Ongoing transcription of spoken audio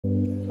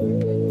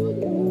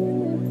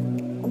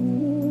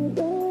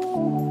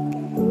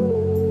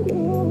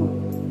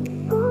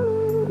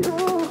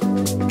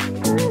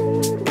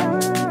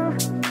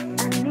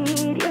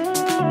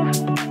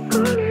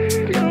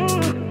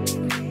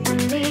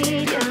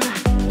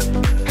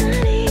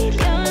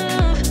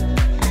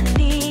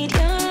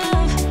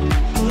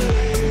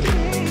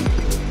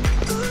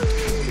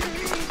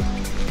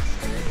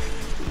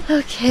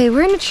Okay,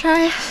 we're gonna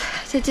try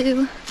to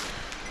do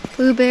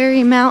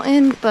Blueberry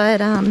Mountain,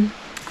 but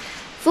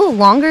it's a little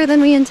longer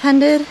than we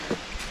intended.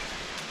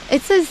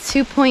 It says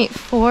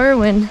 2.4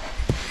 when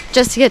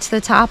just to get to the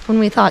top, when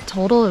we thought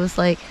total it was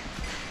like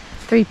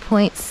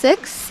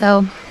 3.6,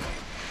 so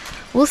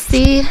we'll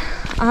see.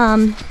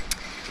 And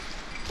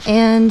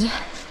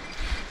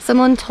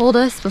someone told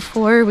us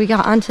before we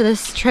got onto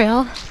this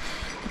trail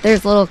that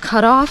there's a little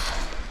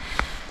cutoff,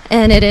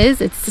 and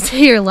it's to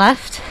your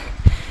left,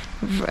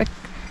 a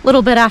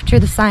little bit after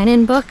the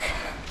sign-in book,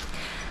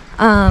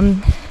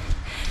 and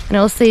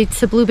it'll say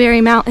to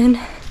Blueberry Mountain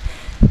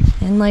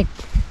and like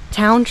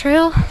town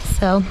trail,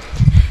 so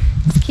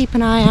just keep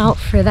an eye out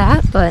for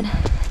that. But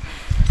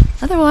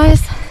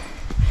otherwise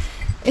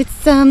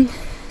it's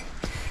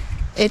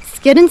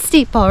getting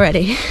steep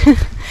already.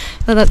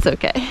 But that's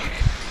okay.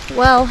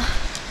 Well,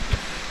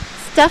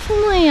 it's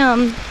definitely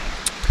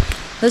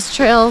this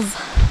trail's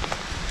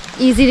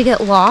easy to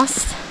get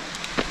lost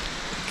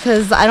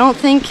because I don't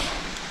think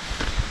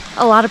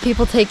a lot of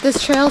people take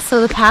this trail,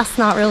 so the path's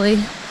not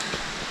really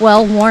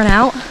well worn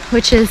out,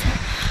 which is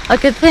a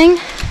good thing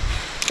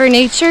for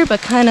nature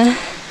but kind of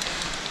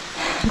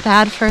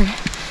bad for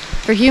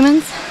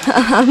humans.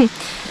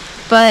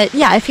 But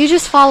yeah, if you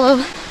just follow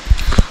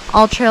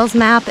AllTrails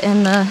map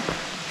and the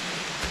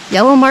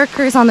yellow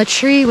markers on the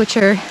tree, which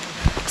are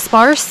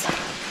sparse,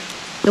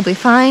 you'll be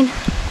fine.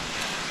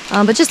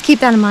 But just keep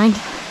that in mind.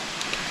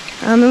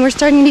 And we're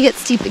starting to get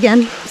steep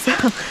again, so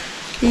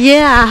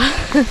yeah.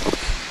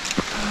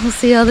 We'll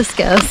see how this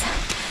goes.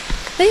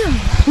 But yeah,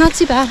 not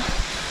too bad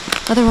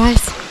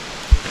otherwise.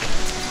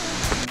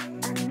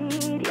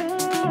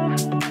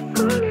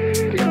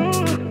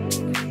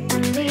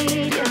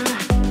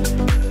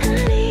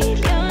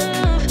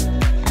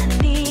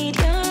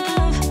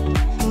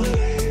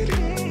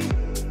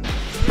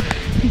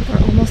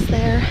 We're almost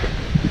there.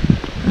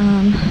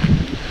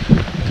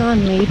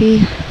 Gone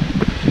maybe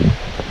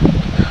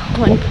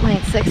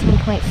 1.6,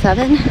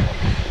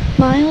 1.7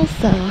 miles,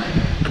 so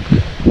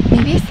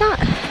maybe it's not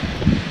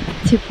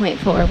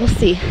 2.4. We'll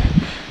see,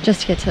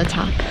 just to get to the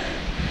top.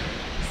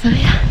 So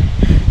yeah,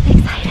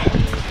 excited.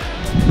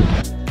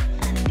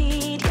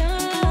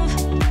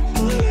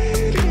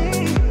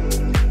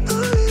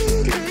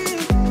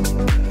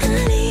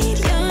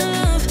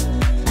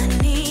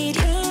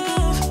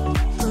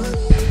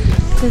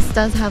 This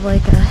does have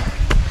like a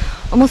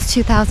almost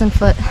 2,000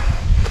 foot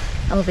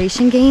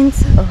elevation gain,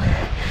 so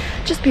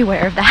just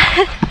beware of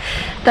that.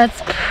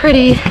 That's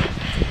pretty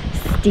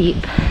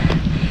steep.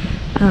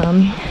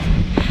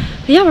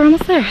 But yeah, we're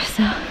almost there,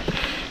 so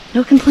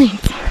no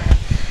complaints.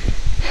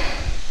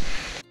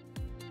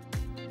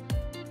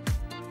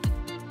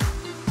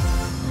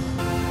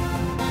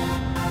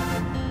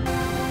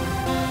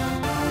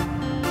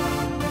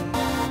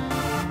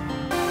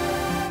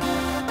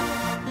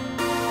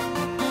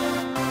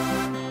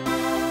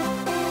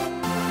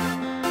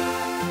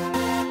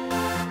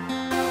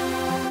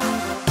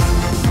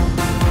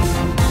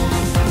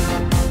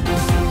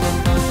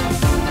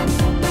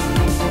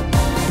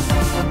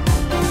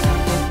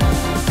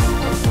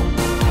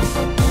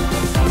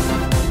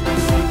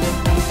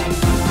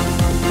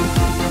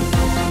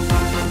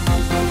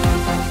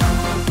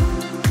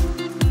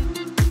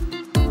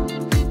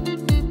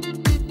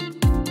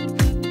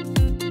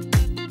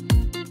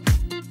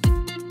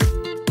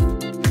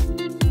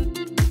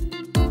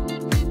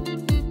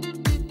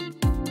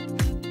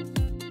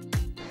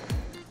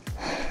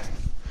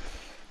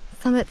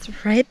 Summit's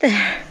right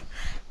there,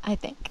 I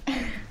think.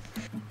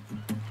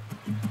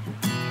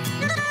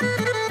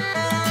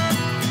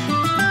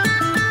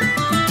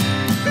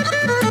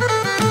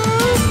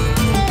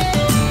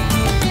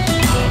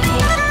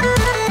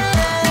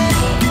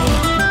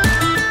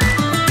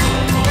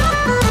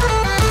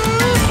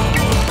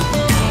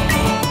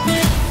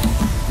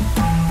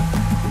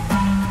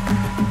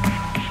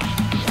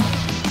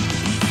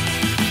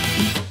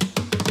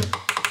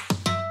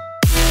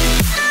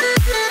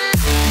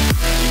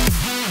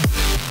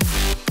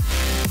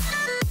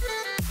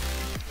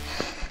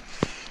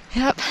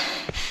 Yep,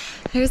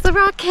 there's the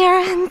rock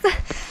herons.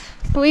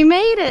 We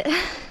made it.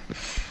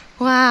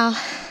 Wow.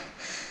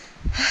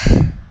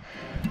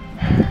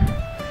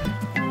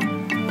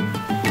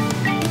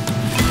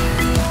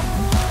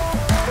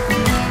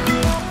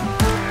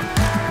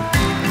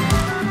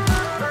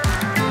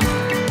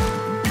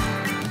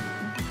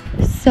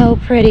 So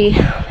pretty.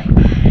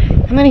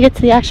 I'm gonna get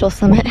to the actual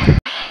summit.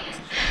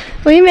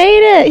 We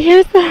made it.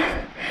 Here's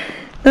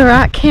the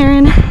rock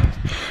heron.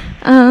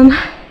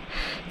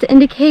 To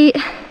indicate,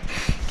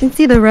 you can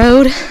see the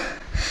road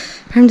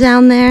from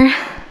down there.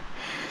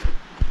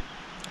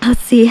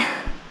 Let's see. I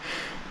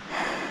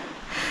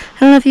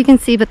don't know if you can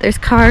see, but there's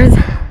cars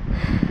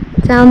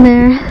down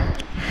there.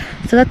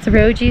 So that's the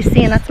road you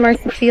see, and that's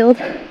Marcy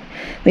Field.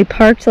 We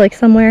parked like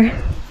somewhere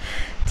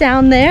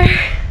down there.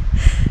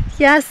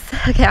 Yes.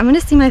 Okay, I'm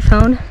gonna see my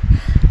phone.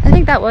 I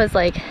think that was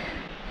like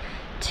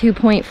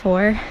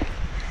 2.4,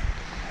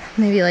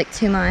 maybe like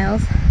 2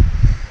 miles.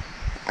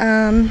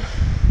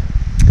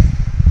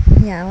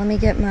 Yeah, let me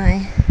get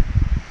my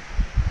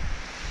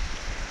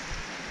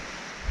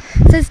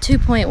says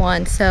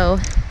 2.1, so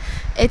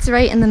it's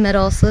right in the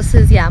middle. So this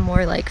is, yeah,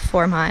 more like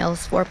 4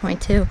 miles,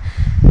 4.2,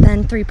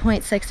 then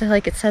 3.6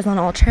 like it says on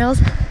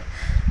AllTrails.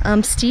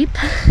 Steep,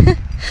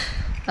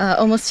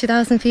 almost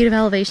 2,000 feet of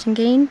elevation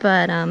gain,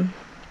 but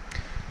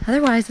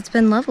otherwise it's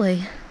been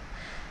lovely.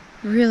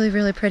 Really,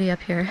 really pretty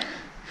up here.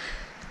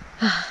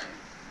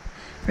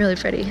 Really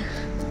pretty.